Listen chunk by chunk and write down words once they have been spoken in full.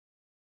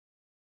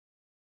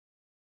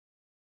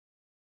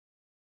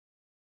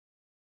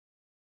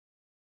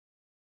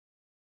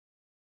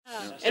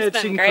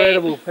It's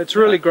incredible. Great. It's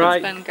really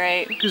great. It's been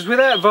great. Because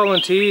without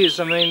volunteers,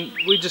 I mean,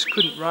 we just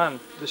couldn't run.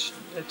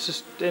 It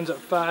just ends up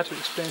far too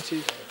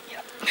expensive.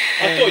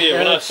 I thought you,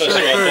 when I first saw it,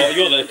 I thought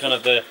you're the kind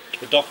of the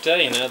doctor,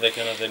 you know, the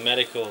kind of the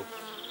medical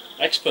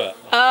expert.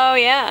 Oh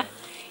yeah.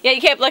 Yeah,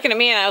 you kept looking at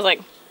me and I was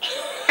like...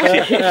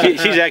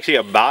 She's actually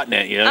a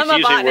botanist, you know. She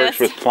usually works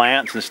with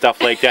plants and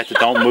stuff like that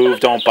don't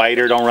move, don't bite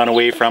her, don't run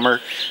away from her.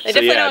 They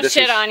definitely don't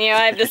shit on you.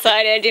 I've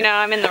decided, you know,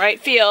 I'm in the right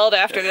field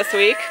after this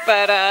week,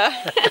 but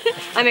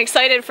I'm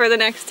excited for the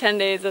next 10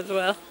 days as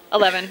well.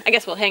 11. I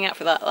guess we'll hang out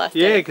for that last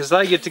day. Yeah, because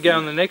they get to go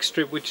on the next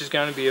trip, which is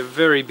going to be a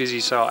very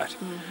busy site.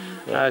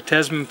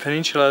 Tasman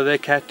Peninsula, they're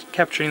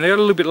capturing, they've got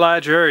a little bit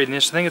larger area than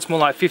this. I think it's more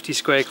like 50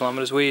 square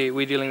kilometres.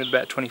 We're dealing with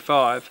about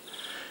 25.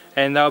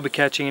 And they'll be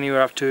catching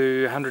anywhere up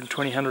to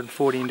 120,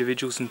 140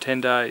 individuals in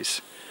 10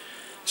 days.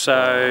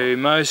 So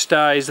most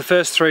days, the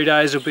first 3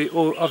 days of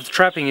the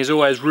trapping is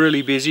always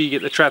really busy. You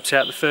get the traps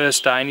out the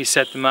first day and you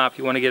set them up,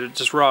 you want to get it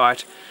just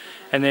right.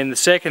 And then the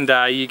second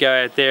day you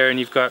go out there and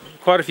you've got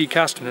quite a few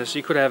customers.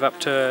 You could have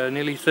up to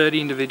nearly 30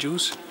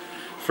 individuals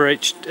for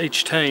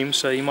each team,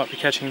 so you might be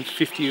catching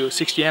 50 or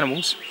 60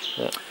 animals.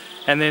 Yeah.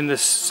 And then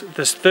this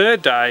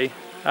third day,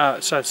 so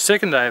the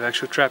second day of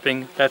actual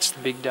trapping, that's the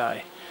big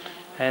day.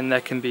 And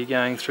that can be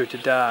going through to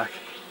dark.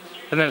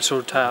 And then it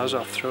sort of tails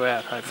off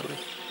throughout, hopefully.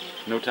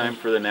 No time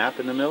for the nap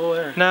in the middle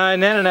there? No,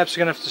 nano naps are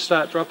going to have to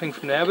start dropping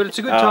from now, but it's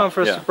a good time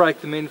for us to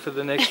break them in for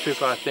the next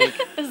trip, I think.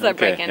 This is our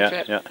break-in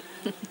trip. Yeah.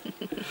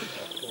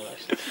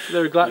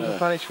 They're a glutton for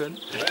punishment.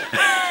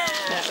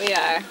 Yeah, we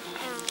are.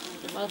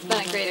 Well, it's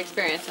been a great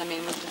experience. I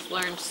mean, we've just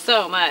learned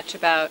so much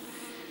about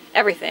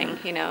everything,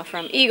 you know,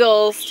 from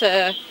eagles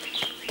to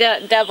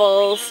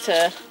devils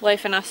to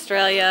life in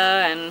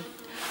Australia, and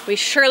we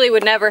surely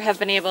would never have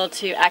been able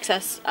to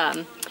access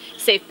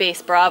Safe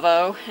Base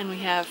Bravo, and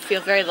we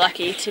feel very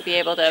lucky to be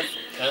able to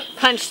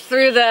punch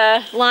through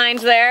the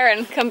lines there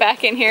and come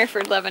back in here for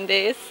 11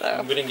 days. So.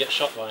 And we didn't get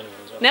shot by anyone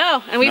as well.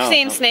 No, and we've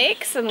seen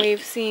snakes, and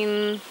we've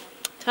seen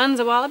tons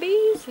of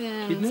wallabies,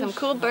 and some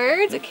cool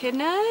birds,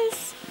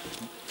 echidnas.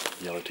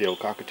 Yellowtail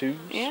cockatoos.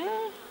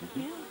 Yeah,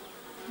 yeah,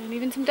 and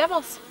even some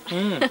devils.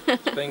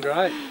 It's been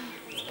great.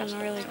 It's been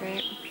really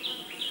great.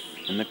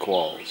 And the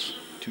quolls.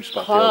 2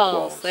 spot-tailed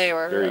quolls. They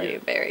were really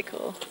very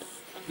cool.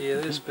 Yeah,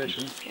 they're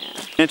special. Yeah.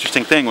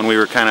 Interesting thing when we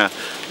were kind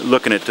of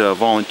looking at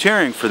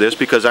volunteering for this,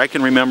 because I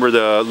can remember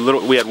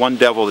we had one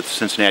devil at the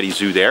Cincinnati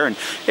Zoo there, and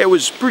it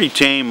was pretty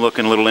tame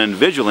looking little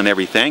individual and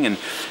everything. And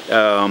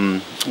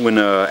when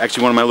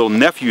actually one of my little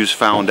nephews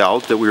found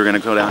out that we were going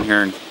to go down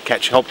here and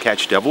help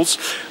catch devils,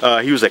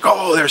 he was like,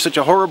 "Oh, they're such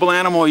a horrible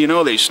animal, you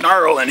know, they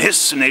snarl and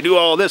hiss and they do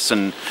all this."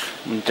 And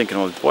I'm thinking,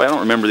 oh boy, I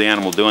don't remember the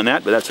animal doing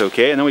that, but that's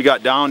okay. And then we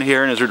got down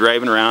here, and as we're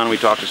driving around, we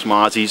talked to some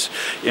Aussies,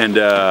 and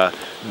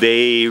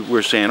they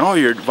were saying, "Oh,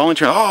 you're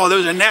volunteering. Oh,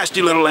 there's a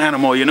nasty little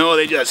animal, you know,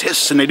 they just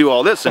hiss and they do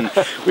all this." And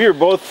we were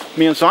both,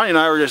 me and Sonia and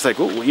I were just like,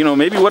 "Oh, you know,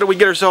 maybe what did we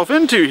get ourselves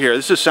into here?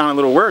 This is sounding a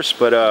little worse."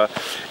 But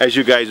as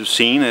you guys have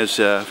seen,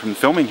 from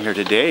filming here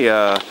today,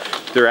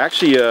 they're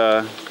actually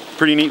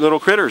pretty neat little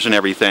critters and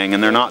everything,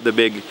 and they're not the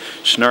big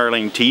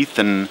snarling teeth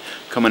and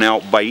coming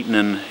out biting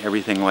and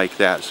everything like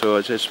that. So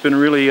it's been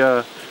really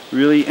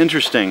really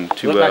interesting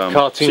to Look, that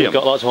cartoon you've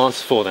got lots of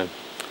answers for then.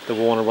 The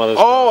Warner Brothers.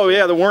 Oh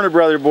yeah, the Warner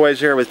Brother boys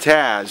here with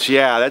Taz.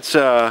 Yeah, that's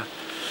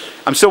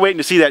I'm still waiting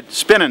to see that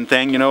spinning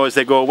thing, you know, as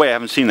they go away. I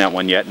haven't seen that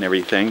one yet and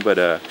everything, but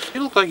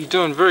you look like you're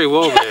doing very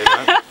well there,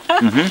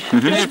 mate.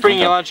 You just bring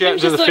your lunch out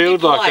into the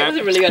field like that.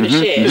 Wasn't really going to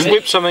share. Just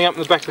whip something up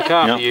in the back of the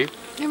car for you.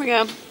 Here we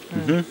go.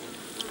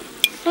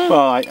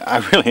 Well,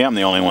 I really am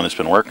the only one that's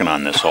been working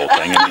on this whole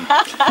thing. I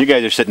mean, you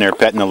guys are sitting there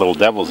petting the little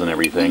devils and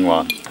everything.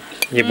 Well,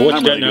 yeah, but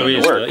what you don't know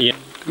is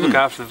look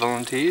after the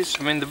volunteers.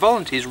 I mean, the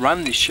volunteers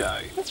run this show.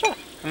 That's right.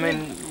 I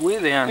mean,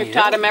 we're the only. We've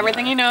taught him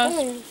everything he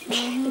knows.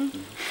 In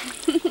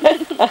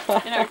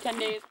our 10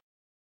 days.